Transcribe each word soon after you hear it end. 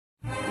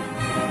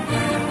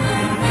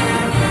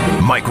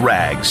Mike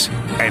Rags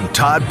and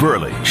Todd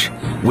Burlage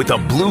with a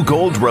Blue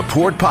Gold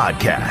Report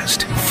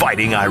podcast,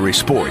 fighting Irish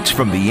sports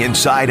from the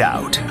inside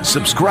out.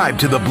 Subscribe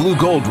to the Blue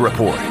Gold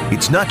Report.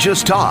 It's not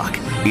just talk,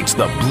 it's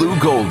the Blue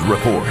Gold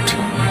Report.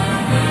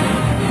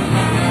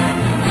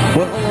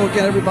 Well, hello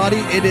again, everybody.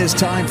 It is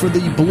time for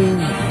the Blue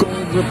Gold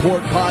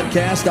Report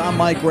podcast. I'm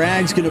Mike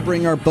Rags, going to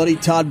bring our buddy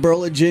Todd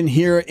Burlage in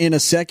here in a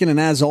second. And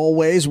as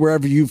always,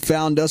 wherever you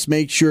found us,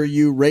 make sure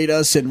you rate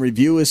us and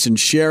review us and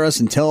share us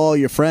and tell all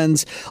your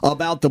friends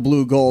about the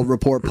Blue Gold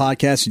Report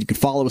podcast. And you can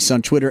follow us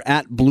on Twitter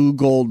at Blue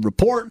Gold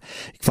Report.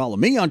 You can follow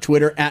me on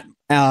Twitter at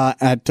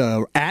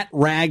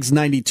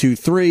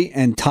Rags923,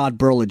 and Todd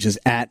Burlage is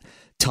at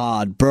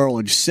Todd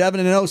Burlage.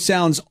 7-0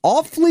 sounds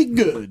awfully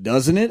good,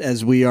 doesn't it?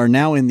 As we are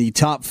now in the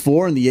top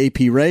 4 in the AP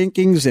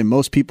rankings, and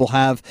most people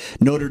have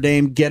Notre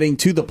Dame getting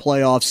to the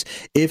playoffs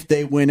if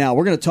they win out.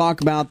 We're going to talk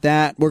about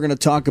that. We're going to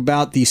talk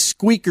about the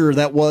squeaker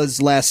that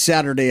was last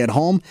Saturday at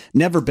home.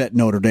 Never bet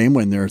Notre Dame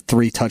when they're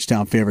 3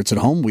 touchdown favorites at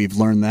home. We've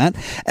learned that.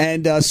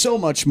 And so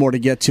much more to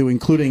get to,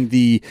 including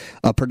the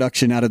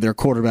production out of their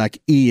quarterback,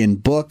 Ian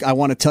Book. I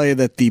want to tell you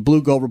that the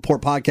Blue Gold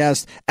Report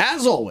podcast,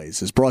 as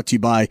always, is brought to you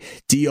by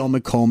D.O.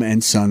 McComb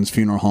and Sons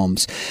Funeral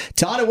Homes.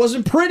 Todd, it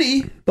wasn't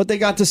pretty, but they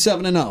got to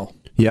 7-0.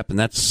 Yep, and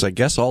that's, I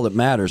guess, all that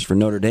matters for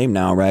Notre Dame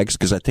now, Rags,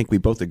 because I think we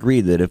both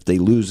agree that if they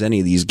lose any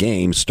of these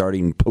games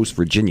starting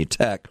post-Virginia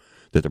Tech,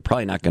 that they're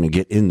probably not going to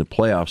get in the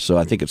playoffs. So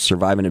I think it's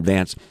survive and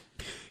advance.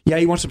 Yeah,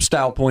 you want some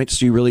style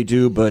points, you really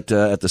do, but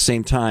at the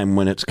same time,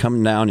 when it's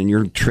coming down and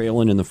you're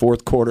trailing in the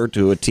fourth quarter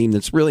to a team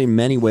that's really in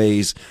many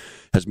ways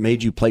has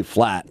made you play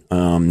flat,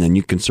 and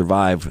you can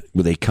survive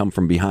with a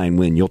come-from-behind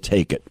win. You'll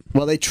take it.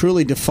 Well, they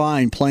truly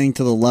define playing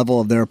to the level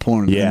of their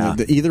opponent. Yeah.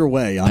 Either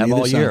way. On have either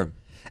all side. year.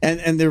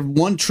 And their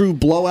one true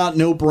blowout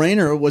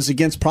no-brainer was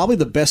against probably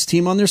the best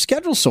team on their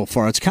schedule so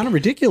far. It's kind of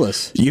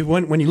ridiculous.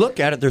 When you look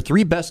at it, their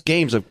 3 best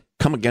games have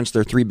come against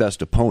their 3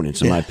 best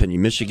opponents, in my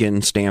opinion.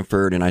 Michigan,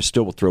 Stanford, and I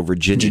still will throw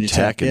Virginia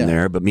Tech in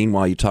there. But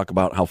meanwhile, you talk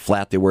about how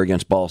flat they were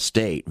against Ball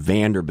State,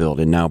 Vanderbilt,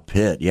 and now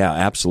Pitt. Yeah,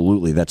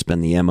 absolutely. That's been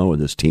the MO of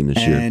this team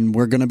this year. And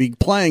we're going to be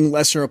playing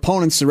lesser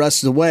opponents the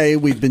rest of the way.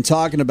 We've been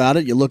talking about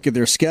it. You look at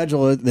their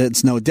schedule,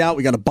 it's no doubt.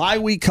 We got a bye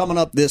week coming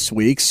up this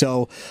week,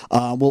 so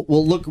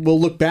we'll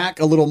look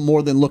back a little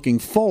more than looking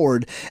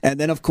forward.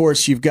 And then, of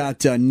course, you've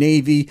got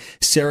Navy,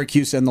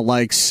 Syracuse, and the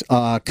likes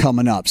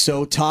coming up.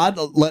 So, Todd,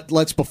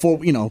 let's before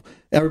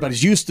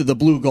everybody's used to the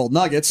Blue Gold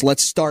Nuggets.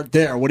 Let's start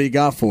there. What do you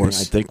got for us?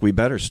 I think we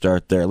better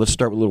start there. Let's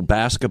start with a little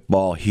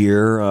basketball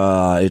here.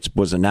 It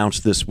was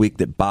announced this week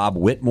that Bob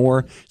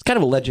Whitmore, he's kind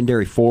of a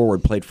legendary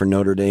forward, played for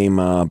Notre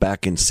Dame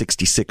back in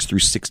 66 through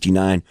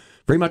 69.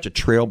 Very much a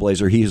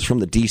trailblazer. He is from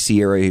the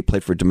D.C. area. He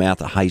played for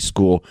DeMatha High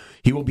School.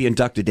 He will be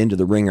inducted into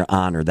the Ring of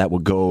Honor. That will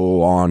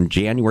go on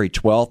January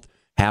 12th,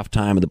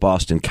 halftime of the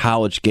Boston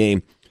College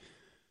game.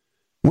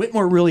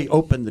 Whitmore really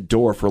opened the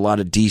door for a lot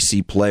of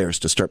D.C. players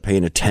to start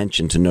paying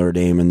attention to Notre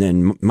Dame, and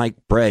then Mike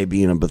Bray,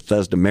 being a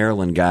Bethesda,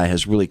 Maryland guy,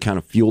 has really kind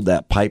of fueled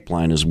that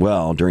pipeline as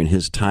well during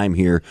his time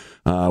here.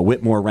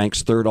 Whitmore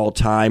ranks 3rd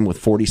all-time with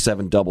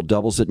 47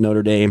 double-doubles at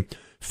Notre Dame,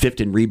 5th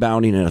in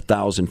rebounding at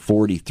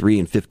 1,043,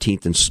 and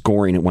 15th in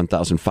scoring at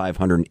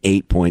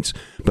 1,508 points.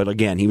 But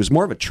again, he was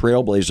more of a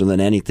trailblazer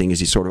than anything as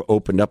he sort of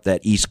opened up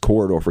that East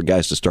Corridor for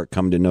guys to start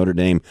coming to Notre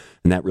Dame,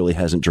 and that really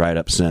hasn't dried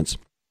up since.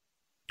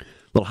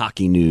 Little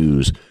hockey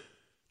news.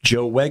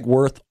 Joe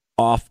Wegworth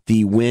off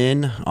the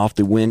win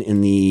in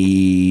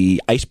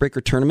the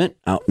Icebreaker tournament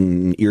out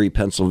in Erie,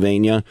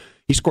 Pennsylvania.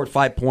 He scored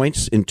 5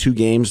 points in 2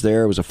 games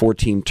there. It was a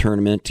 4-team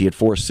tournament. He had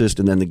 4 assists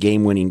and then the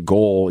game-winning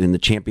goal in the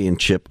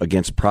championship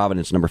against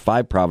Providence, number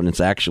 5 Providence,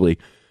 actually.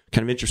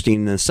 Kind of interesting.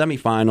 In the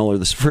semifinal, or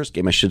the first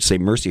game, I should say,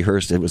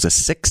 Mercyhurst, it was a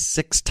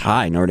 6-6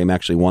 tie. Notre Dame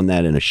actually won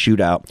that in a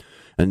shootout.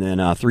 And then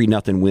a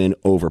 3-0 win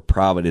over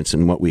Providence,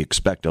 and what we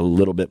expect a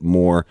little bit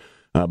more.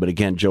 But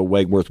again, Joe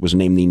Wegworth was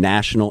named the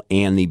National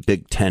and the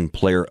Big Ten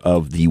Player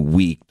of the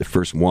Week, the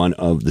first one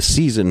of the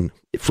season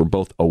for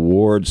both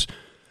awards.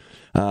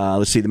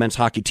 Let's see, the men's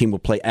hockey team will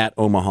play at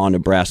Omaha,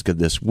 Nebraska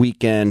this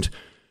weekend.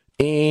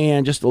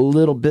 And just a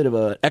little bit of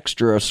an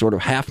extra sort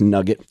of half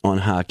nugget on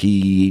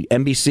hockey.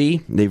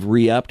 NBC, they've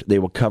re-upped. They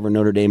will cover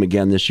Notre Dame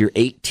again this year.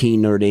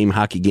 18 Notre Dame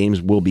hockey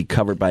games will be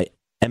covered by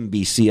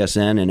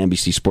NBCSN and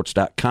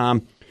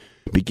NBCSports.com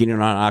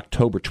beginning on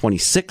October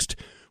 26th.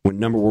 When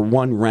number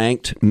 1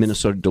 ranked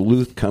Minnesota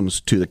Duluth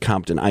comes to the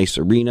Compton Ice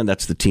Arena.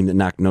 That's the team that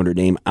knocked Notre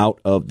Dame out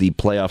of the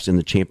playoffs in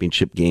the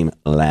championship game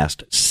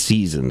last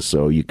season.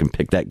 So you can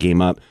pick that game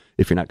up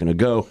if you're not going to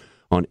go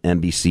on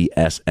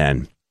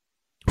NBCSN.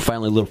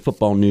 Finally, a little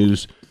football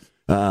news.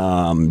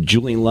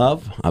 Julian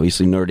Love,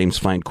 obviously Notre Dame's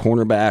fine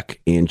cornerback,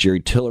 and Jerry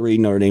Tillery,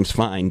 Notre Dame's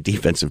fine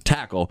defensive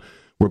tackle,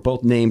 were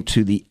both named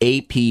to the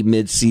AP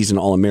midseason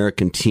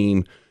All-American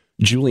team.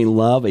 Julian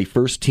Love, a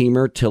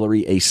first-teamer,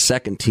 Tillery, a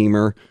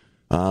second-teamer.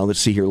 Let's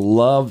see here.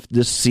 Love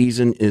this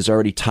season is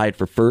already tied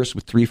for first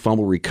with 3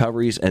 fumble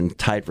recoveries and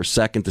tied for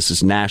second. This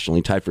is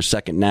nationally, tied for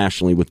second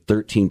nationally with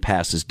 13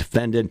 passes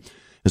defended.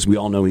 As we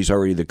all know, he's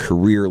already the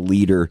career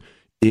leader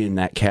in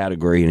that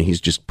category, and he's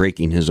just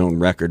breaking his own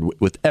record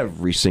with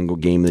every single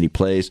game that he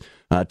plays.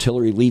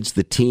 Tillery leads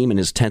the team and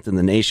is 10th in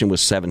the nation with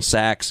 7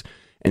 sacks,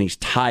 and he's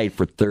tied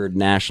for 3rd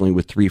nationally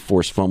with 3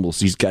 forced fumbles.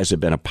 These guys have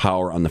been a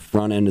power on the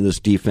front end of this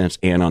defense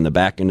and on the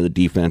back end of the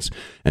defense,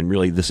 and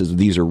really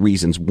these are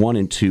reasons 1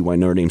 and 2 why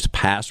Notre Dame's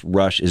pass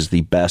rush is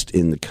the best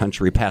in the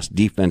country. Pass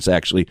defense,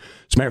 actually.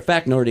 As a matter of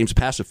fact, Notre Dame's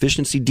pass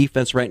efficiency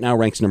defense right now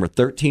ranks number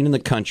 13 in the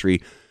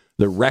country.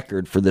 The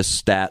record for this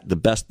stat, the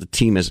best the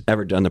team has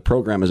ever done, the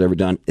program has ever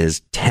done,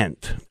 is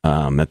 10th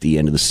at the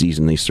end of the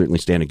season. They certainly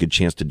stand a good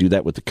chance to do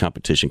that with the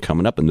competition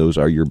coming up, and those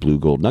are your Blue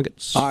Gold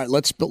Nuggets. All right,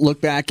 let's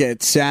look back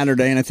at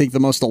Saturday, and I think the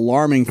most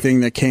alarming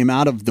thing that came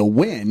out of the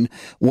win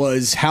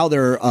was how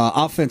their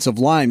offensive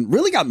line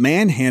really got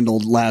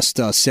manhandled last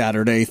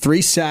Saturday.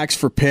 3 sacks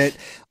for Pitt.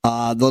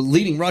 The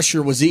leading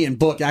rusher was Ian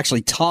Book,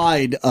 actually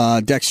tied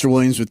Dexter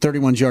Williams with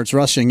 31 yards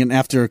rushing, and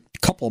after a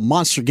couple of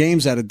monster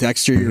games out of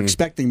Dexter, you're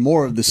expecting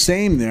more of the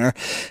same there.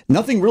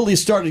 Nothing really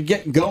started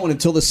getting going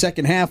until the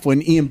second half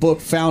when Ian Book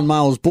found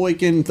Miles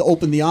Boykin to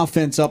open the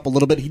offense up a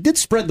little bit. He did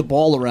spread the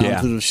ball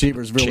around to the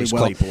receivers really Chase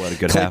well. Claypool had a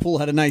good half. Claypool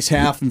had a nice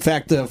half. In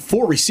fact,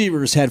 4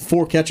 receivers had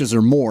 4 catches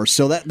or more.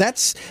 So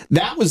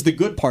that was the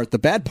good part. The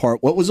bad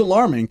part, what was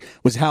alarming,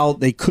 was how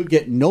they could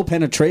get no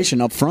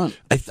penetration up front.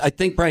 I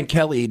think Brian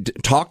Kelly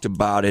talked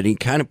about it. He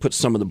kind of put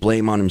some of the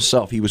blame on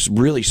himself. He was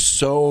really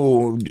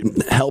so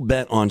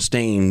hell-bent on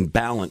staying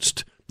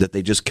balanced that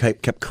they just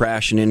kept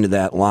crashing into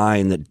that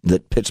line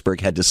that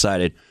Pittsburgh had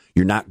decided,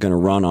 you're not going to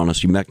run on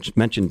us. You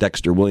mentioned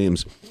Dexter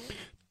Williams,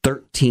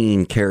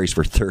 13 carries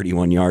for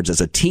 31 yards. As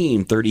a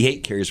team,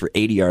 38 carries for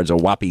 80 yards, a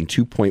whopping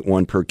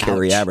 2.1 per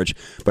carry average.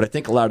 But I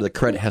think a lot of the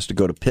credit has to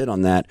go to Pitt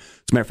on that.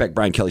 As a matter of fact,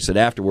 Brian Kelly said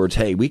afterwards,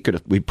 hey, we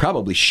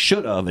probably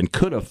should have and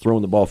could have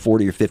thrown the ball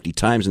 40 or 50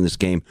 times in this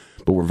game,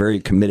 but we're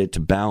very committed to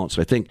balance.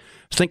 So I think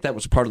that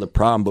was part of the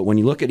problem. But when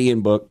you look at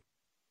Ian Book,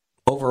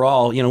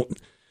 overall,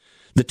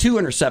 the 2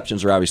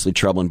 interceptions are obviously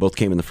troubling. Both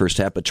came in the first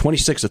half, but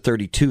 26 of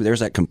 32,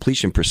 there's that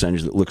completion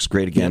percentage that looks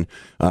great again.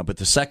 But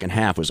the second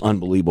half was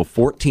unbelievable.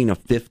 14 of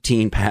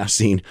 15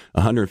 passing,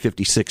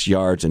 156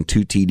 yards, and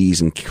 2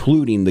 TDs,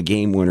 including the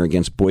game winner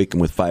against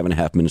Boykin with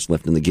 5.5 minutes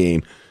left in the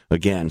game.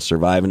 Again,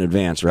 survive and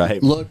advance,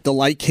 right? Look, the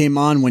light came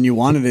on when you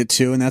wanted it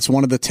to, and that's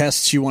one of the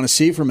tests you want to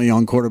see from a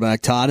young quarterback,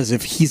 Todd, is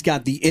if he's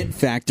got the it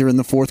factor in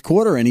the fourth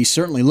quarter, and he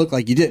certainly looked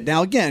like he did.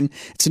 Now, again,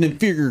 it's an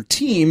inferior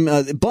team,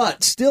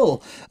 but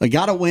still, you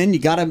got to win. You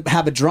got to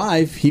have a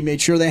drive. He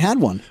made sure they had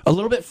one. A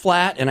little bit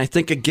flat, and I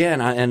think, again,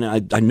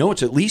 I know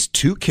it's at least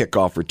 2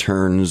 kickoff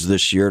returns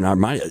this year,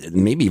 and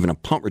maybe even a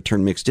punt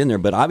return mixed in there,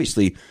 but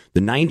obviously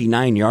the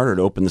 99-yarder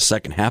to open the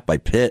second half by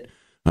Pitt,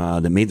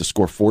 that made the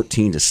score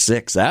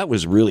 14-6. That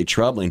was really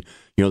troubling.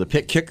 The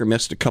Pitt kicker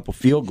missed a couple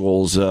field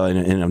goals in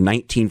a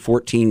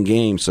 19-14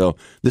 game, so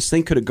this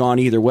thing could have gone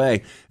either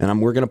way. And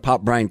we're going to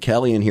pop Brian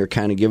Kelly in here,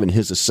 kind of giving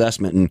his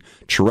assessment. And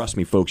trust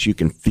me, folks, you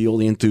can feel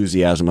the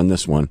enthusiasm on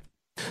this one.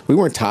 We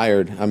weren't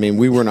tired. I mean,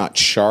 we were not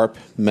sharp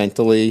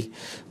mentally.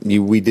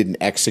 We didn't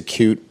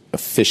execute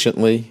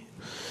efficiently.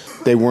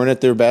 They weren't at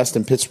their best,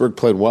 and Pittsburgh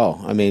played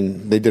well. I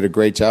mean, they did a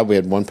great job. We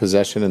had 1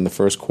 possession in the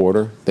first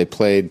quarter. They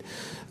played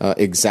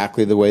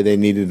exactly the way they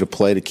needed to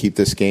play to keep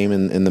this game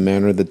in the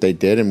manner that they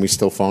did, and we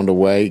still found a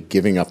way,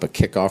 giving up a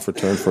kickoff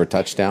return for a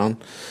touchdown,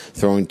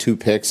 throwing 2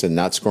 picks and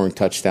not scoring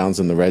touchdowns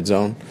in the red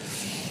zone.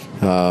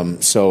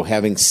 So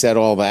having said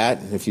all that,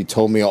 if you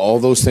told me all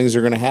those things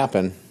are going to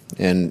happen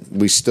and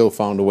we still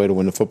found a way to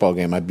win the football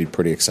game, I'd be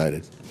pretty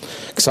excited.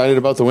 Excited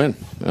about the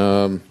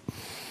win.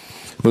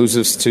 Moves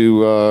us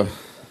to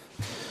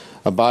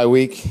a bye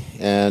week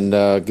and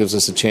gives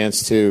us a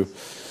chance to,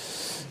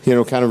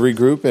 kind of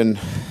regroup. And,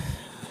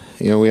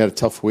 we had a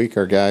tough week.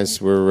 Our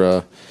guys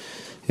were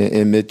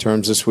in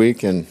midterms this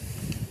week, and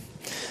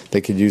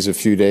they could use a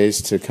few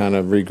days to kind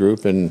of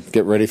regroup and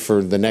get ready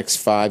for the next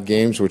 5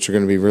 games, which are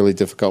going to be really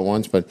difficult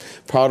ones. But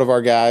proud of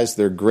our guys.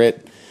 Their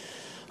grit,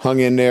 hung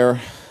in there,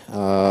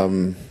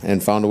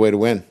 and found a way to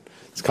win.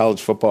 It's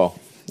college football.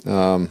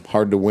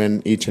 Hard to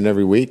win each and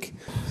every week.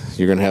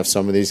 You're going to have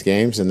some of these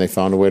games, and they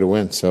found a way to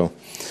win. So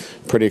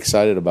pretty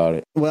excited about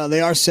it. Well,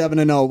 they are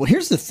 7-0. Well,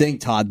 here's the thing,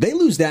 Todd. They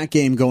lose that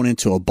game going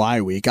into a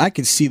bye week. I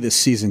could see this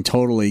season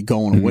totally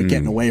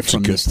getting away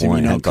from this team.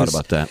 I hadn't thought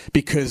about that.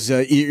 Because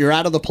you're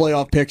out of the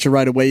playoff picture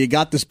right away. You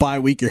got this bye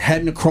week. You're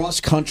heading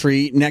across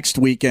country next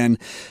weekend.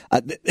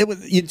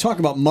 You talk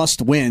about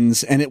must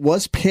wins, and it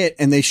was Pitt,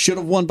 and they should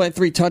have won by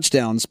 3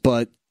 touchdowns,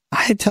 but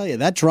I tell you,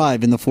 that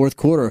drive in the fourth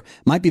quarter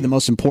might be the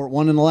most important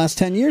one in the last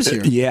 10 years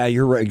here. Yeah,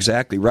 you're right,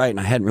 exactly right. And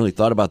I hadn't really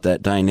thought about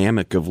that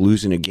dynamic of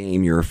losing a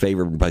game. You're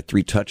favored by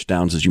 3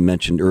 touchdowns, as you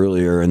mentioned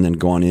earlier, and then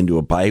going into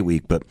a bye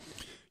week. But,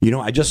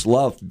 I just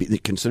love,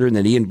 considering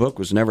that Ian Book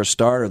was never a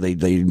starter,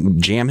 they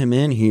jam him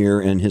in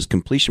here, and his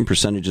completion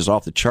percentage is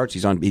off the charts.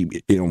 He's on,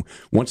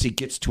 once he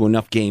gets to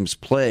enough games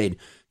played,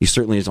 he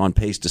certainly is on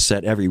pace to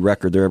set every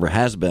record there ever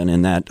has been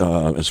in that,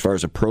 as far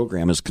as a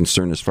program is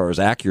concerned, as far as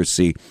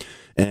accuracy.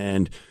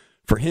 And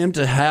for him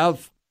to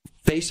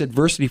face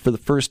adversity for the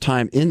first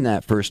time in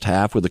that first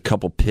half with a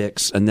couple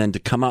picks, and then to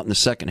come out in the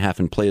second half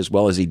and play as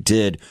well as he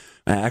did,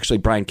 Actually,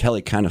 Brian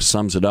Kelly kind of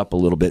sums it up a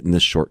little bit in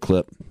this short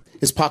clip.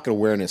 His pocket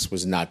awareness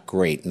was not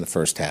great in the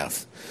first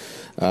half.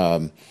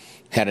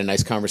 Had a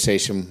nice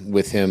conversation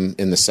with him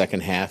in the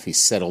second half. He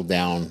settled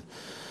down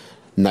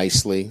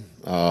nicely.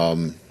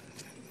 But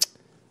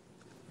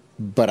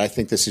I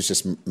think this is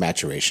just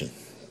maturation.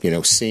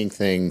 Seeing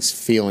things,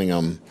 feeling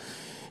them,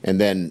 and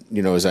then,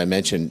 as I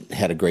mentioned,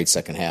 had a great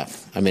second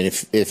half. I mean,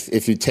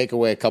 if you take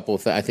away a couple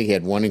of I think he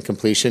had one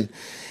incompletion,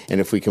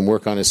 and if we can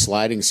work on his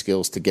sliding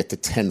skills to get to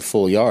 10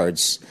 full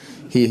yards,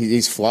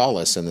 he's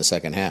flawless in the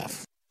second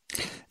half.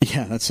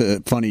 Yeah, that's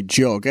a funny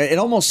joke. It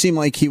almost seemed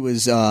like he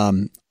was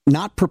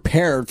not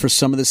prepared for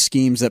some of the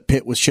schemes that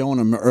Pitt was showing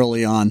him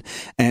early on.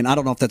 And I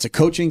don't know if that's a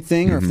coaching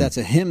thing or if that's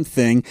a him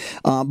thing.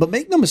 But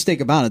make no mistake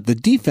about it, the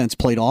defense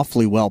played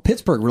awfully well.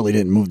 Pittsburgh really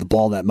didn't move the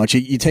ball that much.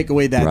 You take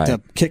away that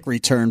kick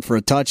return for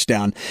a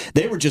touchdown.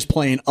 They were just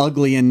playing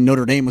ugly, and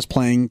Notre Dame was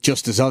playing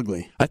just as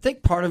ugly. I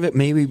think part of it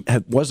maybe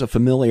was a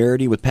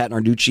familiarity with Pat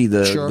Narducci,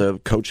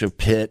 the coach of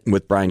Pitt,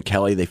 with Brian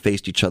Kelly. They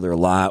faced each other a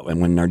lot, and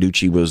when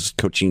Narducci was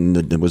coaching,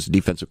 was the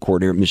defensive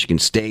coordinator at Michigan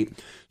State.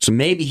 So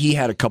maybe he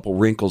had a couple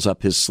wrinkles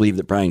up his sleeve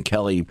that Brian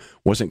Kelly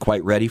wasn't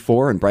quite ready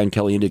for, and Brian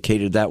Kelly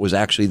indicated that was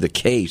actually the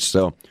case.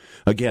 So,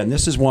 again,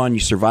 this is one you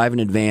survive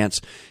in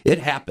advance. It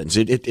happens.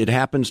 It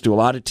happens to a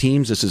lot of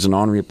teams. This is an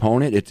ornery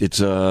opponent.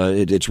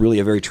 It's really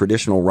a very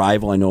traditional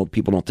rival. I know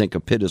people don't think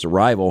of Pitt as a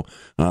rival,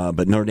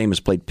 but Notre Dame has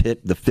played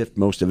Pitt the fifth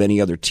most of any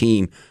other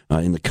team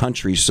in the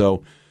country.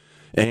 So.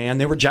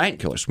 And they were giant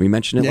killers. We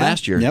mentioned it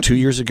last year. Yep. 2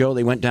 years ago,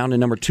 they went down to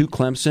number 2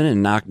 Clemson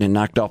and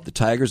knocked off the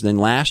Tigers. Then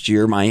last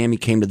year, Miami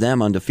came to them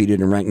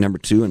undefeated and ranked number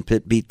 2, and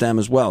Pitt beat them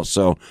as well.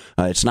 So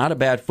it's not a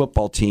bad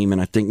football team,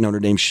 and I think Notre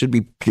Dame should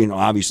be,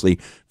 obviously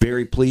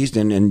very pleased,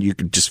 and you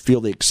could just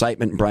feel the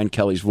excitement in Brian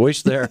Kelly's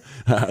voice there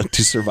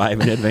to survive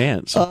in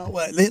advance.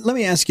 Let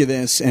me ask you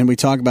this, and we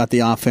talk about the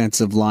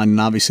offensive line, and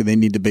obviously they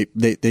need to be,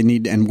 they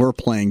need, and we're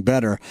playing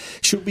better.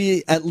 Should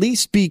we at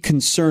least be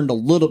concerned a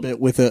little bit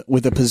with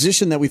a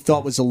position that we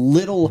thought was a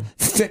little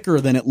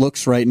thicker than it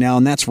looks right now,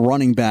 and that's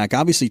running back?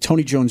 Obviously,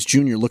 Tony Jones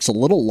Jr. looks a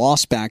little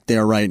lost back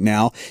there right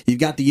now. You've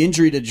got the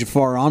injury to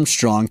Jafar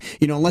Armstrong.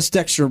 Unless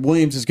Dexter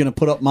Williams is going to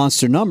put up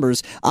monster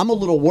numbers, I'm a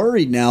little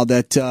worried now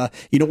that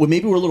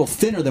maybe we're a little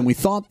thinner than we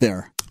thought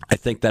there. I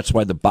think that's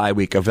why the bye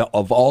week,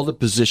 of all the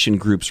position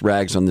groups,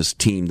 Rags, on this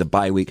team, the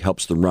bye week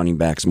helps the running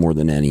backs more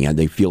than any.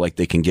 They feel like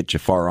they can get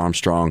Jafar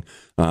Armstrong.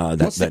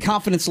 What's the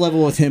confidence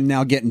level with him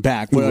now getting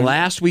back?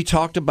 Last we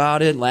talked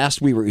about it.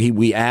 Last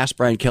we asked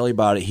Brian Kelly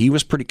about it. He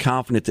was pretty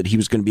confident that he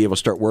was going to be able to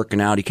start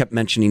working out. He kept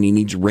mentioning he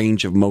needs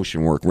range of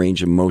motion work.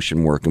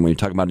 And when you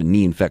talk about a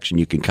knee infection,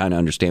 you can kind of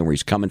understand where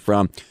he's coming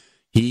from.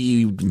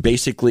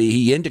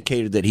 He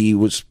indicated that he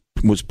was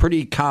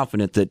pretty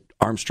confident that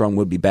Armstrong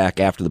would be back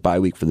after the bye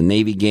week for the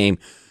Navy game.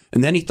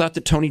 And then he thought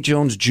that Tony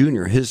Jones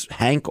Jr., his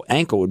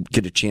ankle would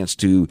get a chance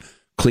to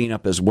clean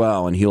up as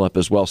well and heal up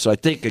as well. So I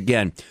think,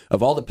 again,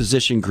 of all the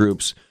position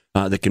groups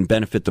that can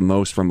benefit the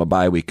most from a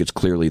bye week, it's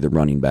clearly the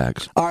running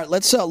backs. All right,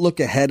 let's look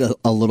ahead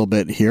a little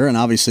bit here. And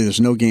obviously there's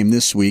no game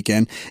this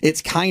weekend.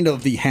 It's kind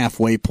of the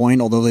halfway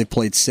point, although they've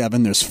played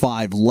 7. There's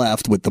 5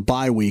 left with the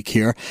bye week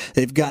here.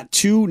 They've got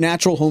 2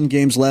 natural home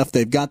games left.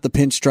 They've got the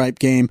pinstripe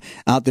game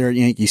out there at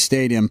Yankee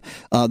Stadium.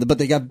 But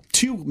they got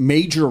 2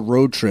 major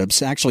road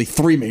trips, actually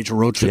 3 major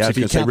road trips. Yeah, I was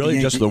going to say, really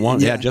just the one.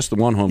 Yeah, just the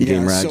one home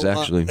game, Rags, so,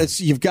 actually.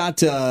 You've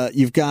got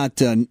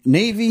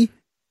Navy,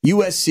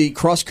 USC,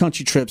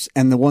 cross-country trips,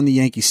 and the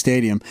Yankee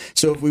Stadium.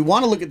 So if we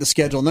want to look at the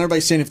schedule, and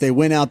everybody's saying if they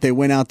win out,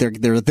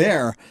 they're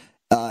there.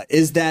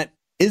 Is that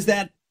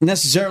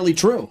necessarily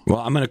true? Well,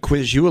 I'm going to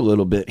quiz you a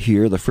little bit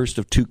here. The first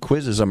of 2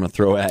 quizzes I'm going to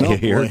throw at you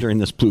here during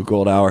this Blue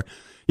Gold Hour.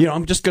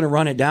 I'm just going to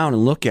run it down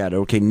and look at it.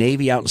 Okay,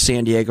 Navy out in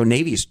San Diego.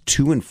 Navy is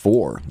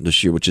 2-4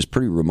 this year, which is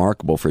pretty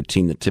remarkable for a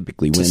team that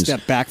typically wins. It's a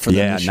step back for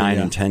them this year, 9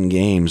 and 10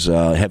 games.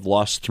 Have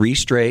lost 3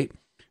 straight.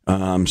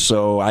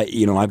 So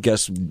I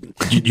guess,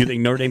 you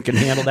think Notre Dame can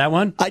handle that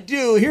one? I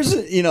do. Here's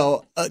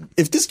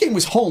if this game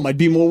was home, I'd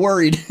be more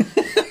worried.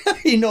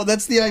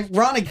 That's the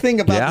ironic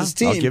thing about this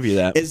team. I'll give you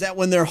that. Is that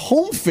when they're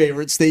home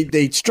favorites,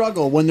 they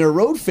struggle. When they're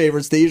road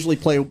favorites, they usually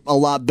play a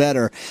lot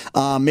better.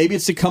 Maybe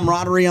it's the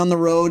camaraderie on the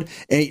road.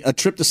 A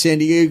trip to San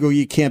Diego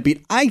you can't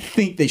beat. I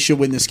think they should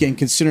win this game,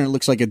 considering it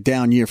looks like a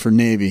down year for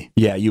Navy.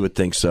 Yeah, you would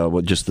think so.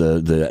 Well, just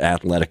the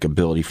athletic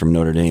ability from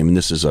Notre Dame, and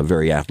this is a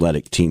very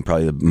athletic team,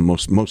 probably the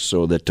most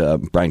so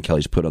that Brian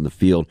Kelly's put on the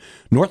field.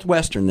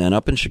 Northwestern, then,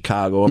 up in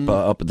Chicago,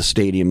 up at the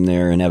stadium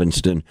there in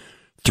Evanston.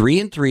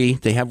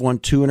 3-3. They have won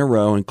 2 in a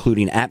row,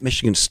 including at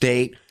Michigan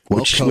State.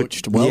 Well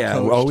coached.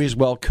 Always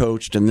well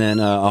coached. And then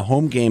a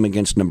home game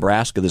against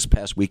Nebraska this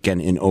past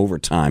weekend in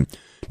overtime.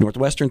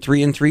 Northwestern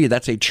 3-3.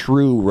 That's a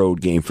true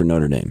road game for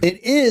Notre Dame.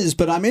 It is,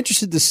 but I'm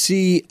interested to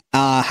see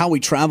how we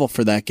travel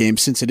for that game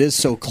since it is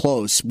so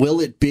close. Will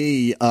it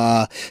be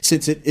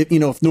since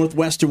if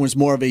Northwestern was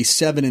more of a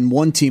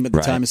 7-1 team at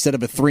the time instead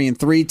of a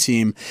 3-3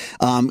 team?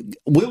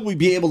 Will we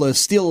be able to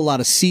steal a lot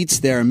of seats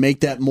there and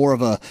make that more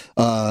of a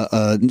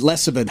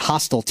less of a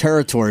hostile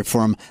territory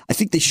for them? I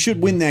think they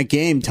should win that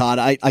game, Todd.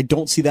 I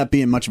don't see that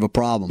being much of a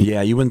problem.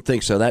 Yeah, you wouldn't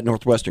think so. That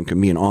Northwestern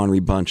can be an ornery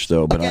bunch,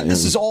 though. But again,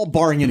 this is all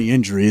barring any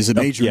injuries,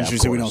 major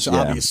injuries that we don't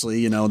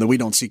obviously that we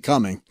don't see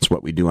coming. That's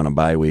what we do on a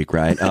bye week,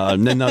 right?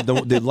 And then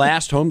the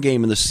last home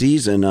game of the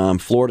season,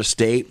 Florida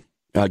State.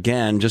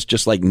 Again,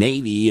 just like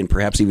Navy and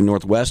perhaps even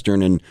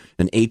Northwestern, and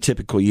an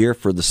atypical year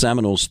for the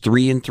Seminoles,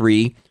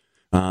 3-3.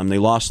 They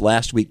lost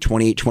last week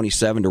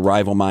 28-27 to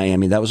rival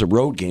Miami. That was a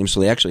road game, so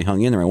they actually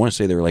hung in there. I want to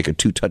say they were like a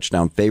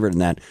 2-touchdown favorite in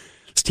that.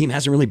 This team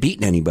hasn't really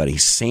beaten anybody.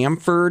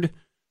 Samford,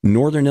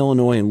 Northern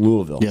Illinois, and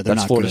Louisville. Yeah,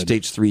 that's Florida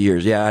State's 3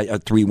 years. Yeah,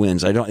 3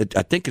 wins. I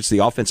think it's the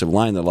offensive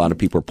line that a lot of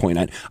people are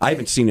pointing at. I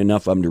haven't seen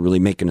enough of them to really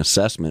make an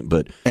assessment,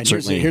 but and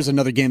certainly here's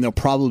another game. There'll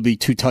probably be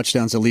 2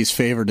 touchdowns at least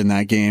favored in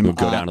that game. It'll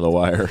go down to the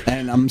wire.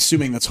 And I'm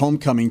assuming that's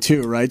homecoming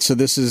too, right? So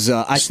this is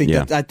I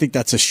think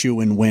that's a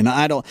shoe-in win.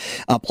 I don't.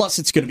 Plus,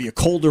 it's going to be a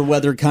colder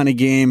weather kind of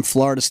game.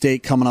 Florida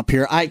State coming up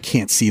here. I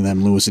can't see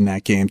them losing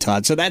that game,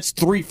 Todd. So that's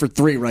 3 for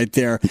 3 right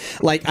there.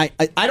 Like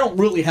I don't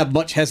really have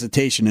much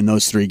hesitation in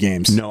those 3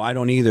 games. No, I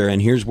don't either.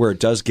 And here's where it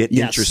does get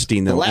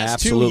interesting, though. The last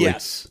absolutely, 2,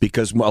 yes.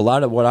 Because a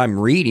lot of what I'm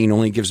reading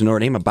only gives Notre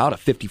Dame about a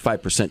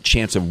 55%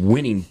 chance of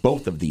winning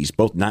both of these,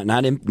 both not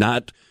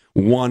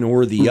one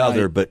or the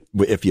other, but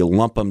if you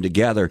lump them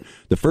together.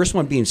 The first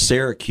one being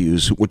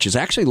Syracuse, which has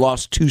actually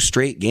lost 2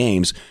 straight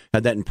games,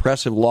 had that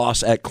impressive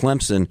loss at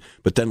Clemson,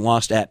 but then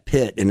lost at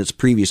Pitt in its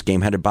previous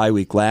game, had a bye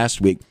week last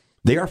week.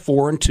 They are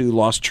 4-2,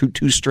 lost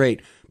 2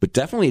 straight, but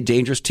definitely a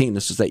dangerous team.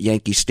 This is that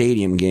Yankee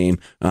Stadium game,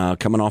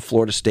 coming off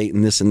Florida State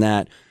and this and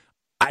that.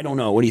 I don't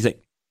know. What do you think?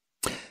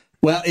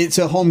 Well, it's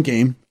a home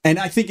game, and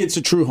I think it's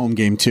a true home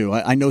game, too.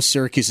 I know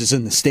Syracuse is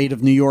in the state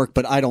of New York,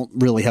 but I don't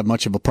really have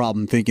much of a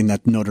problem thinking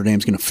that Notre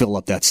Dame's going to fill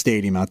up that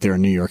stadium out there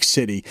in New York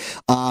City.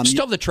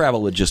 Still the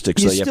travel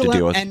logistics that you have to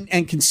deal with.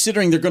 And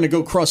considering they're going to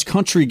go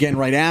cross-country again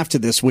right after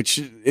this, which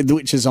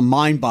is a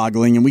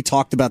mind-boggling, and we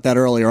talked about that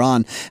earlier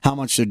on, how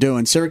much they're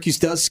doing. Syracuse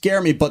does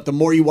scare me, but the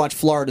more you watch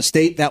Florida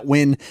State, that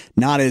win,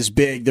 not as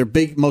big. Their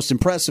most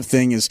impressive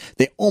thing is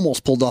they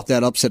almost pulled off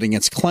that upset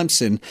against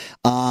Clemson,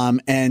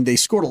 and they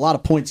scored a lot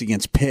of points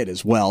against Pitt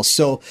as well.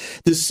 So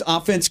this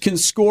offense can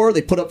score.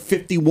 They put up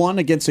 51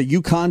 against a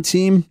UConn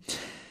team.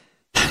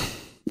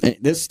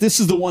 This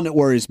is the one that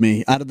worries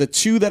me. Out of the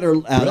 2 that are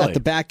at the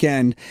back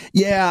end,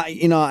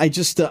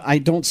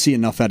 I don't see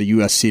enough out of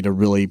USC to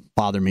really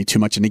bother me too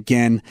much. And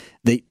again,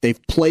 they've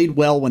played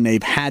well when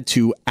they've had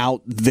to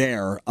out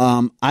there.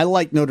 I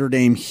like Notre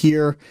Dame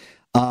here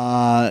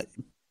by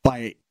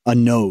a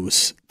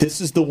nose. This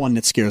is the one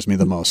that scares me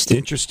the most.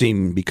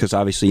 Interesting, because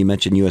obviously you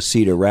mentioned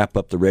USC to wrap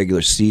up the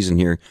regular season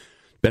here.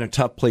 Been a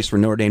tough place for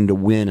Notre Dame to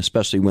win,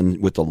 especially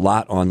with a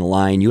lot on the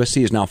line.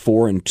 USC is now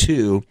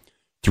 4-2,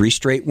 3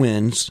 straight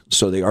wins,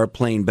 so they are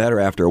playing better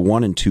after a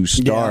 1-2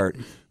 start.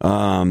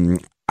 Yeah.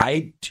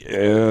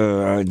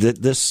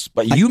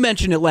 You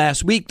mentioned it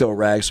last week, though,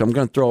 Rag. So I'm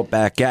going to throw it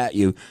back at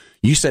you.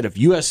 You said if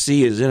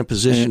USC is in a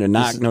position to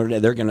knock Notre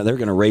Dame, they're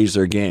going to raise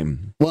their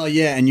game. Well,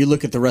 yeah, and you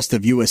look at the rest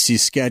of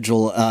USC's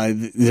schedule.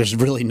 There's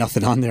really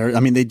nothing on there. I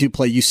mean, they do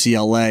play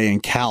UCLA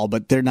and Cal,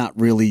 but they're not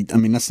really. I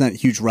mean, that's not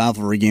huge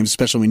rivalry games,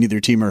 especially when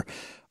neither team are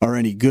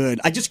any good.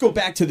 I just go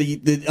back to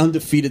the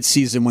undefeated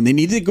season when they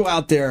needed to go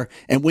out there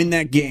and win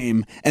that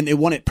game, and they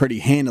won it pretty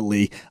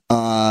handily.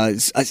 I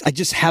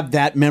just have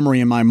that memory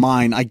in my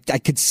mind. I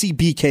could see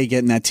BK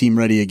getting that team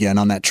ready again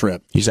on that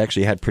trip. He's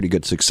actually had pretty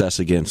good success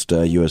against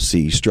USC.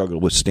 He struggled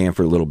with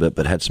Stanford a little bit,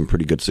 but had some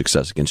pretty good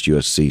success against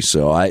USC.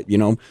 So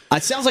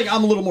it sounds like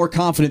I'm a little more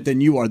confident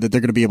than you are that they're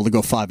going to be able to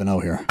go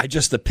 5-0 here.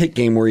 The Pitt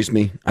game worries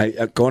me.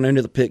 Going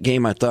into the Pitt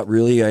game, I thought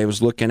I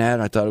was looking at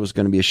it, I thought it was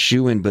going to be a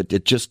shoo-in, but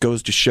it just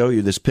goes to show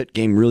you this Pitt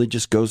game really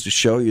just goes to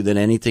show you that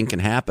anything can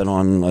happen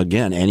on,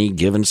 again, any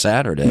given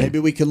Saturday. Maybe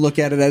we can look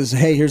at it as,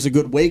 hey, here's a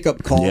good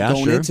wake-up call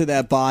going into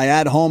that bye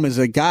at home as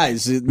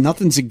guys,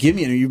 nothing's a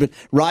gimme. You've been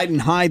riding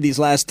high these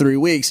last 3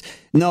 weeks.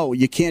 No,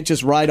 you can't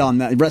just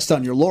rest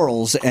on your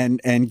laurels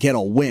and get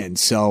a win.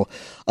 So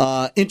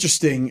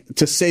interesting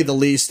to say the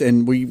least,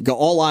 and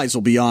all eyes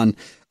will be on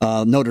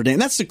Notre Dame.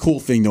 That's the cool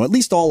thing, though. At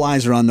least all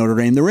eyes are on Notre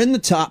Dame. They're in the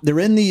top. They're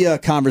in the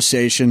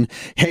conversation.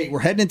 Hey, we're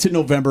heading into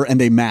November, and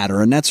they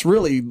matter. And that's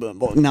really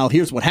now.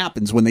 Here's what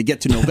happens when they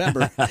get to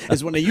November: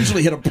 is when they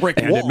usually hit a brick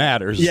wall. And it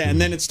matters. Yeah, and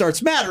then it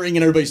starts mattering,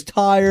 and everybody's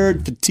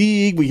tired,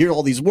 fatigued. We hear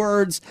all these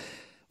words.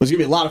 There's going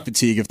to be a lot of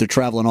fatigue if they're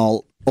traveling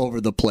all over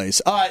the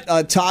place. All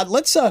right, Todd,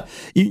 let's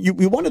you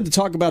wanted to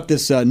talk about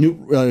this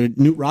Knute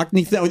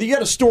Rockne thing. You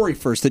got a story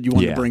first that you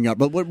wanted to bring up,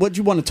 but what did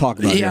you want to talk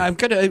about? Yeah,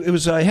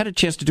 I had a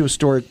chance to do a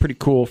story pretty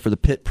cool for the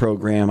Pitt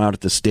program out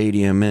at the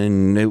stadium,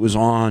 and it was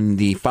on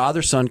the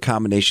father-son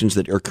combinations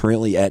that are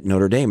currently at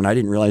Notre Dame, and I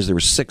didn't realize there were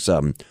 6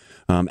 of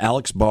them.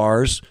 Alex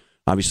Bars,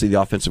 Obviously,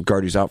 the offensive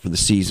guard who's out for the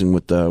season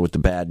with the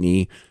bad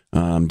knee,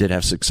 did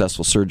have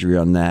successful surgery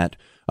on that.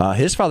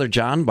 His father,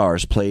 John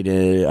Bars, played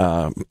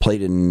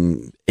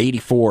in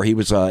 84. He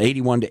was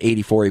 81 to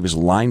 84. He was a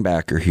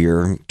linebacker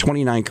here,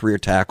 29 career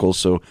tackles,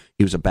 so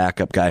he was a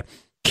backup guy.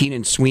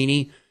 Keenan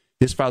Sweeney,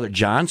 his father,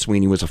 John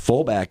Sweeney, was a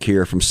fullback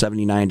here from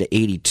 79 to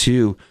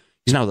 82.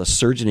 He's now the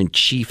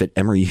surgeon-in-chief at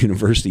Emory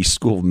University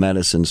School of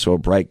Medicine, so a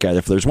bright guy.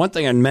 If there's one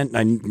thing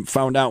I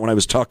found out when I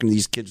was talking to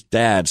these kids'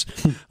 dads,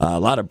 a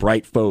lot of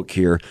bright folk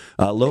here.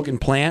 Logan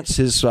Plants,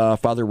 his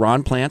father,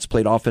 Ron Plants,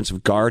 played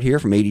offensive guard here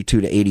from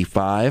 82 to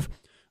 85.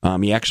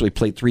 He actually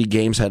played 3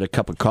 games, had a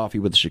cup of coffee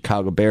with the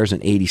Chicago Bears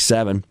in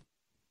 87.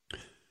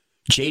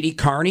 J.D.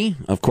 Carney,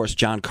 of course,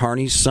 John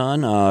Carney's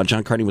son.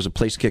 John Carney was a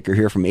place kicker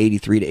here from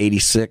 83 to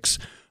 86.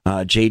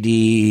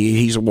 J.D.,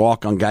 he's a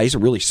walk-on guy. He's a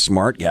really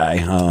smart guy.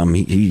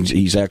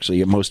 He's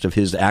actually, most of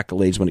his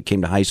accolades when it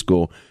came to high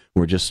school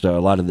were just a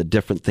lot of the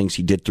different things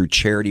he did through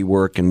charity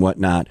work and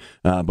whatnot.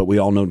 But we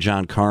all know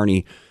John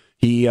Carney.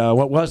 He,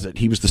 what was it?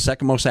 He was the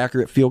second most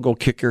accurate field goal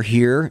kicker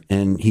here,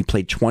 and he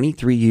played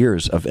 23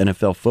 years of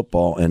NFL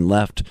football and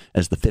left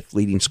as the 5th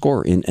leading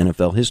scorer in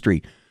NFL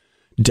history.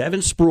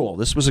 Devin Sproul,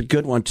 this was a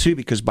good one, too,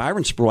 because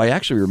Byron Sproul, I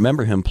actually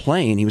remember him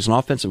playing. He was an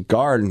offensive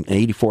guard in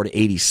 84 to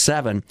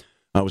 87.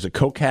 Was a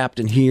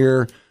co-captain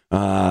here.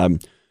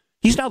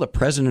 He's now the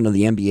president of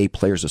the NBA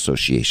Players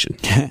Association.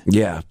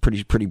 Yeah,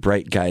 pretty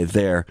bright guy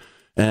there.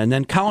 And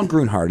then Colin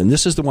Grunhardt, and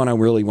this is the one I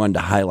really wanted to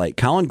highlight.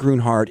 Colin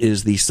Grunhardt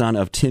is the son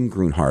of Tim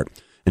Grunhardt.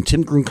 And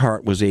Tim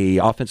Grunhardt was a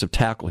offensive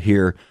tackle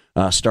here,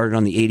 started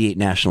on the 88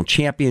 National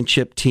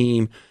Championship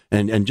team,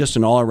 and just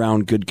an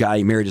all-around good guy.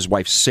 He married his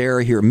wife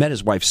Sarah here, met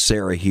his wife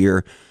Sarah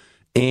here,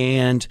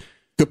 and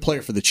good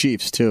player for the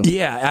Chiefs, too.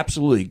 Yeah,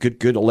 absolutely. Good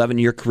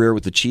 11-year career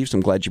with the Chiefs. I'm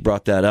glad you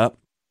brought that up.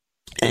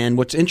 And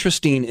what's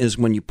interesting is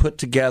when you put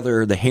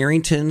together the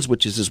Harringtons,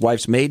 which is his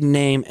wife's maiden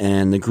name,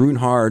 and the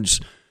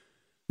Grunhardts,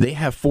 they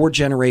have 4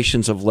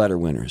 generations of letter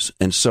winners.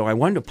 And so I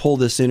wanted to pull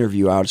this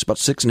interview out. It's about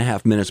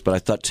 6.5 minutes, but I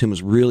thought Tim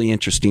was really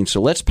interesting.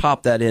 So let's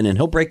pop that in, and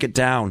he'll break it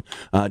down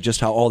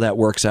just how all that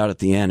works out at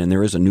the end. And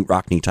there is a Newt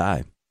Rockne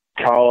tie.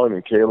 Colin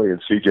and Kaylee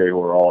and CJ,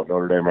 who are all at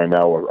Notre Dame right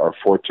now, are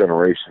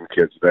 4th-generation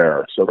kids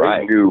there. So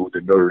they knew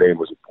that Notre Dame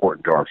was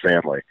important to our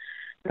family.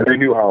 And they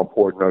knew how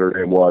important Notre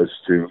Dame was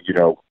to,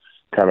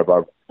 kind of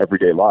our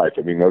everyday life.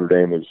 I mean, Notre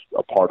Dame is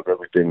a part of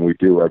everything we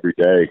do every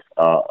day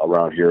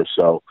around here.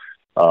 So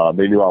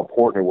they knew how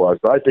important it was.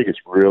 But I think it's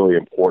really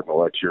important to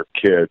let your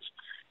kids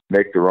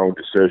make their own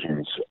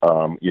decisions.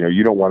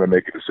 You don't want to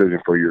make a decision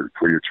for your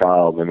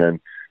child, and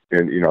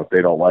if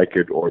they don't like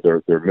it or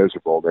they're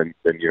miserable, then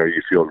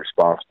you feel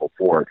responsible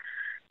for it.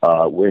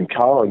 In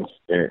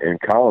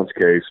Colin's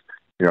case,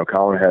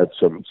 Colin had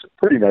some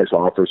pretty nice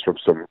offers from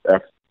some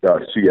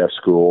CS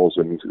schools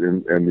and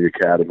the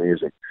academies,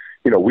 and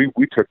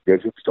we took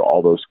visits to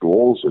all those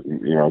schools,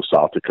 and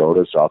South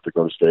Dakota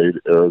State,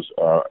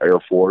 Air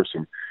Force,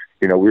 and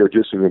we were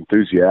just as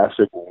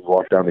enthusiastic when we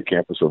walked down the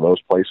campus of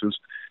those places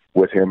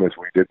with him as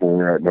we did when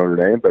we were at Notre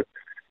Dame. But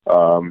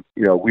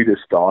we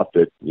just thought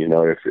that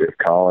if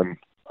Colin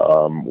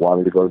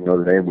wanted to go to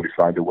Notre Dame, we'd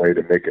find a way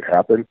to make it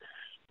happen.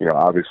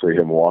 Obviously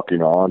him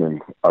walking on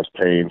and us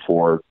paying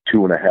for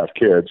 2.5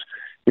 kids,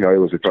 it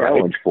was a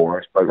challenge for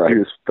us, but we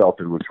just felt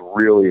it was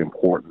really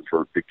important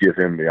to give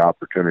him the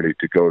opportunity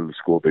to go to the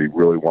school that he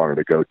really wanted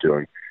to go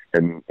to,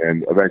 and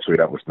eventually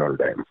that was Notre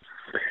Dame.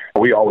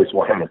 We always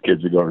wanted our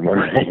kids to go to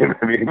Notre Dame.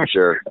 I mean,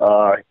 sure,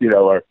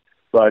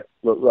 but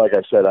like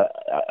I said,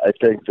 I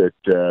think that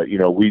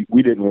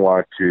we didn't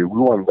want to. We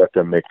wanted to let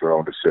them make their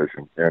own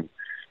decision, and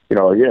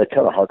it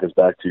kind of harkens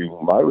back to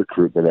my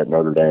recruitment at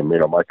Notre Dame.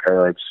 My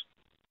parents.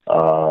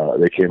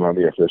 They came on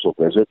the official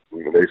visit.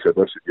 They said,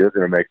 "Listen, you're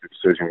going to make the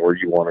decision where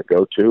you want to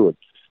go to."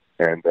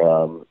 And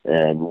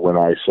when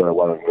I said I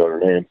wanted to go to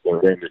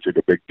Notre Dame, they took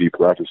a big deep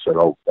breath and said,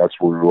 "Oh, that's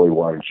where we really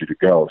wanted you to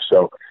go."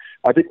 So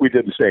I think we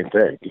did the same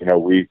thing.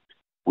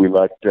 We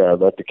let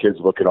the kids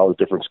look at all the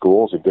different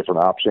schools and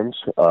different options,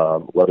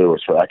 whether it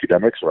was for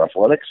academics or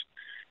athletics.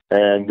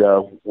 And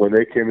when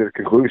they came to the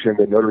conclusion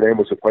that Notre Dame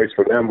was the place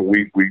for them,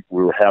 we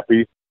were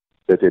happy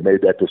that they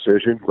made that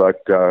decision.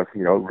 But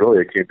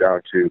really, it came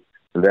down to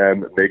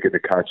them making the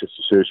conscious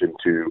decision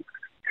to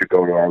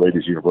go to Our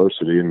Lady's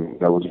University, and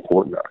that was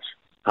important to us.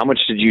 How much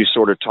did you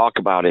sort of talk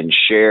about and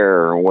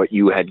share what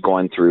you had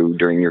gone through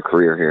during your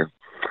career here?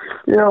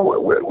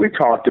 We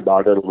talked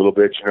about it a little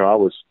bit. I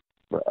was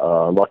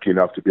lucky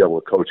enough to be able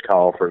to coach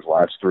Colin for his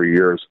last 3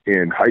 years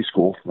in high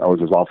school. I was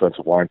his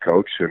offensive line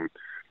coach, and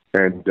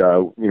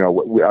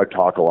I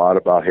talk a lot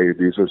about, hey,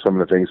 these are some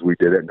of the things we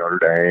did at Notre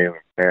Dame,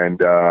 and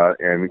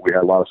we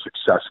had a lot of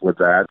success with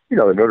that. The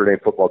Notre Dame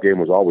football game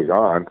was always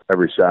on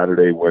every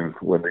Saturday when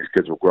these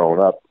kids were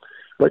growing up.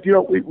 But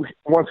we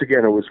once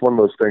again, it was one of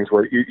those things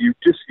where you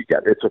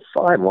get it's a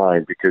fine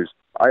line, because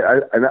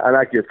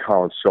I give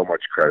Colin so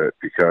much credit,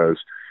 because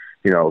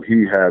he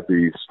had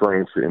the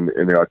strength and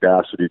the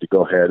audacity to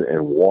go ahead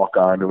and walk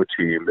onto a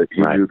team that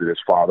he knew that his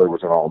father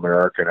was an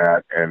All-American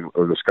at and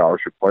was a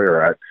scholarship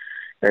player at.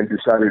 and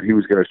decided he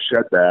was going to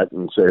shed that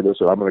and say,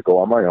 listen, I'm going to go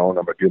on my own.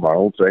 I'm going to do my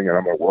own thing, and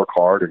I'm going to work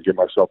hard and give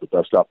myself the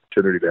best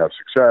opportunity to have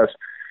success.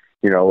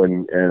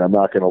 And I'm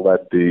not going to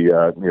let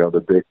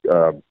the big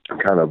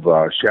kind of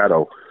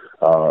shadow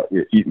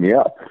eat me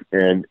up.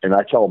 And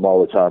I tell them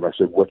all the time, I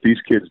said, what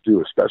these kids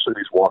do, especially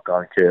these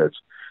walk-on kids,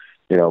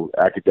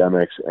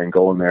 academics and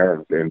going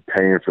there and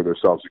paying for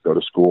themselves to go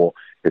to school,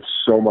 it's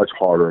so much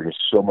harder and it's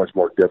so much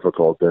more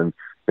difficult than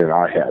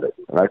I had it.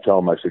 And I tell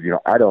him, I said,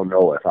 I don't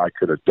know if I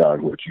could have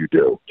done what you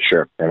do.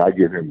 Sure. And I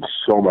give him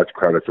so much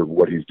credit for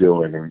what he's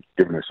doing and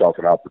giving himself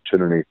an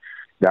opportunity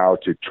now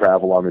to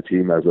travel on the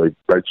team as a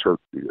redshirt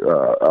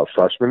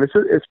freshman.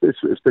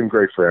 It's been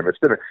great for him. It's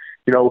been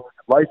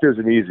life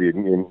isn't easy,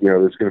 and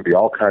there's going to be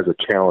all kinds of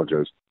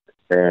challenges.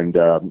 And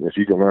if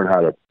you can learn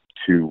how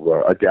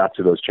to adapt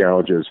to those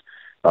challenges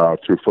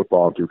through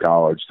football and through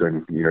college,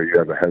 then you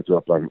have a heads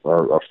up on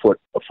or a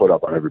foot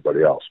up on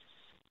everybody else.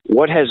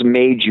 What has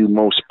made you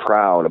most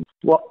proud?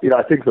 Well,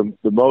 I think the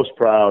most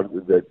proud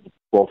that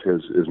both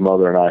his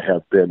mother and I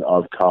have been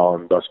of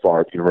Colin thus far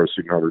at the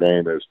University of Notre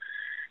Dame is,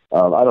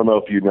 I don't know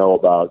if you know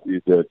about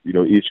that.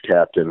 Each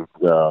captain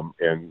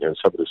and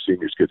some of the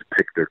seniors get to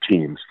pick their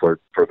teams for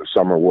the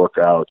summer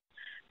workout.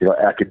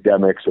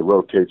 Academics, it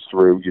rotates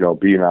through.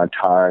 Being on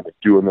time, and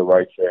doing the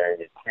right thing,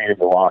 and cleaning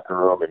the locker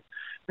room,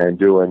 and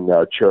doing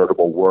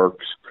charitable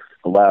works.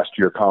 Last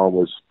year, Colin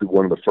was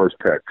one of the first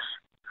picks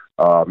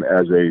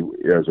as a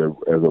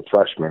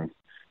freshman.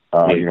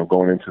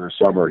 Going into the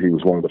summer, he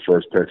was one of the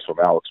first picks from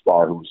Alex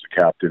Barr, who was the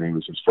captain. He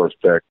was his first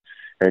pick.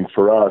 And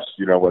for us,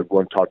 when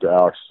one talked to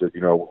Alex, said,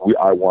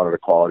 I wanted a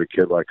quality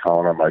kid like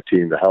Colin on my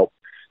team to help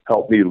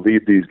me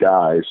lead these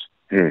guys.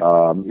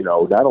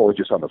 Not only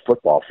just on the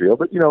football field,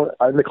 but in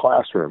the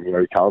classroom.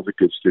 Colin's a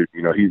good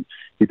student.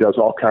 He does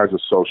all kinds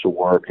of social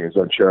work, and he's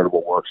done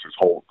charitable works his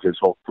whole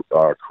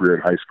career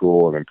in high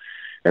school, and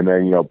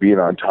then being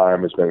on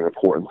time has been an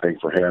important thing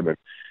for him. And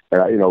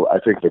I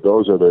think that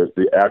those are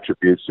the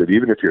attributes that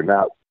even if you're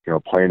not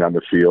playing on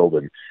the field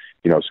and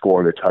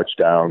scoring the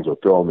touchdowns or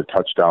throwing the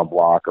touchdown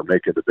block or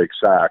making the big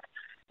sack,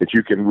 that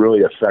you can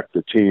really affect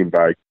the team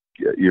by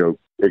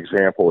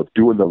example of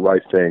doing the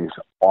right things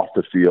off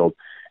the field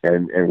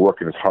and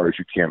working as hard as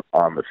you can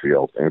on the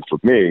field. And for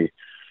me,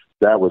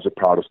 that was the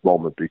proudest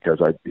moment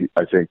because I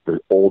think the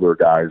older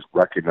guys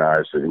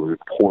recognized that it was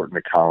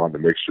important to Colin to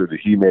make sure that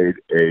he made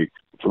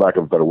for lack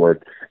of a better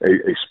word,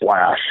 a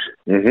splash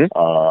in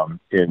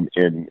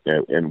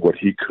what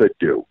he could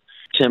do.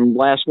 Tim,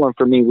 last one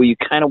for me. Will you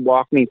kind of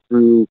walk me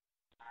through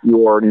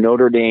your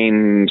Notre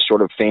Dame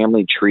sort of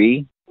family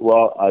tree?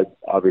 Well, I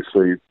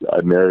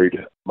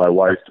married my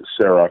wife,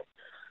 Sarah,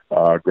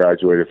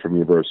 graduated from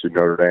University of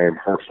Notre Dame.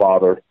 Her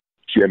father,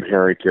 Jim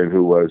Harrington,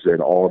 who was an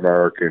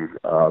All-American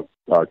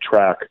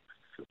track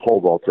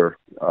pole vaulter,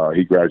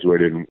 he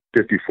graduated in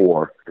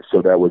 1954.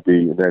 So that would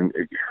be, then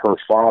her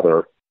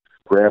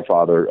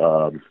grandfather,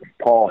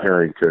 Paul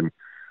Harrington,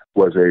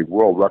 was a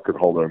world record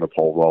holder in the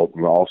pole vault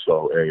and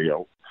also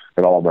an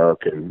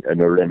All-American at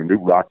Notre Dame. And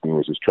Newt Rockman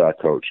was his track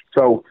coach.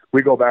 So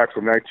we go back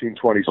from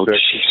 1926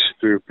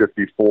 to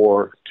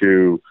 54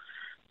 to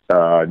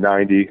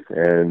 90,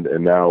 and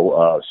now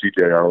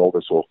CJ, our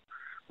oldest, will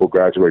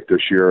graduate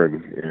this year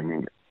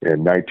in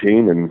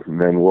 19, and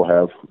then we'll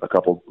have a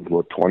couple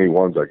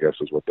 21s, I guess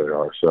is what they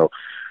are. So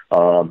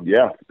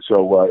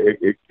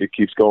it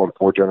keeps going.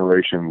 4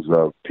 generations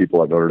of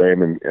people at Notre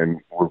Dame, and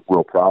we're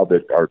real proud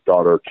that our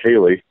daughter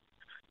Kaylee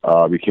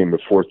became the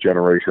 4th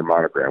generation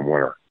monogram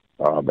winner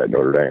at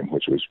Notre Dame,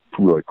 which was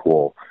really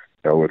cool.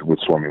 With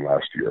swimming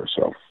last year.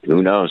 So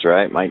who knows,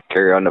 right? Might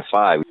carry on to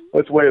 5.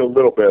 Let's wait a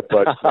little bit,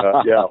 but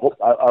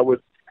I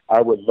would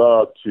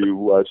love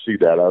to see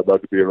that. I would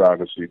love to be around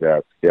to see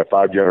that.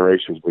 5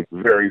 generations would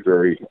be very,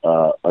 very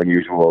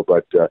unusual.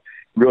 But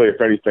really, if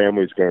any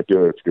family is going to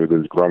do it, it's good.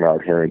 This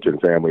Grunhard Harrington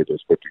family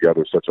that's put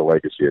together such a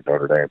legacy at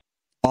Notre Dame.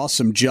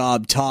 Awesome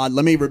job, Todd.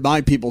 Let me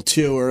remind people,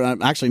 too, or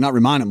actually not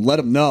remind them, let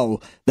them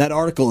know that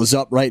article is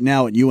up right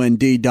now at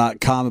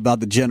UND.com about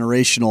the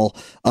generational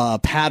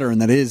pattern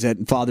that is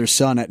at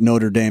father-son at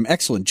Notre Dame.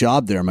 Excellent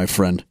job there, my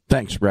friend.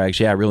 Thanks, Rags.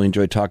 Yeah, I really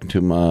enjoyed talking to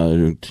him.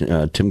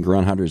 Tim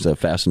Grunhunter's a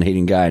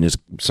fascinating guy, and his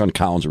son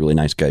Colin's a really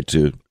nice guy,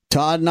 too.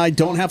 Todd and I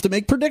don't have to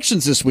make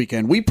predictions this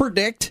weekend. We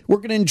predict we're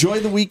going to enjoy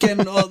the weekend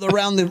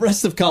around the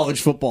rest of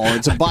college football.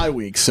 It's a bye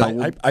week.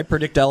 So I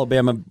predict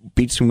Alabama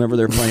beats whomever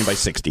they're playing by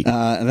 60.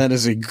 That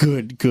is a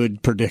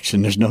good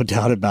prediction. There's no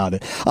doubt about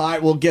it. All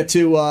right, we'll get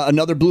to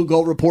another Blue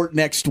Gold Report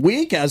next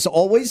week. As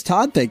always,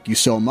 Todd, thank you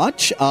so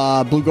much.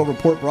 Blue Gold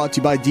Report brought to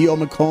you by D.O.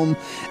 McComb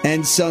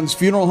and Sons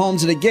Funeral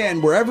Homes. And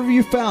again, wherever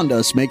you found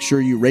us, make sure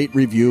you rate,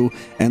 review,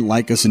 and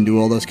like us and do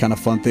all those kind of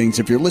fun things.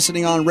 If you're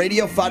listening on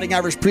radio, Fighting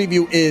Irish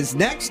Preview is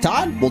next.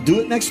 Todd, we'll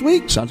do it next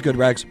week. Sounds good,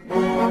 Rags.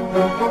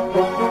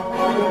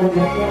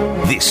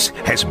 This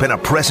has been a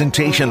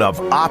presentation of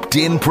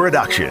Opt-In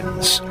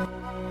Productions.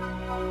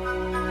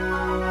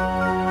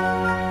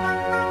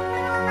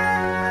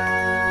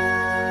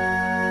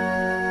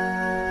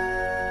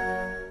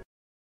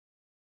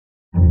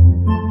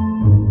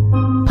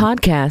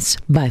 Podcasts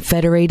by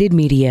Federated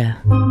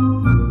Media.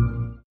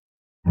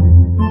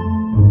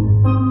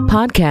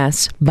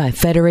 Podcasts by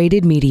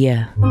Federated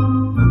Media.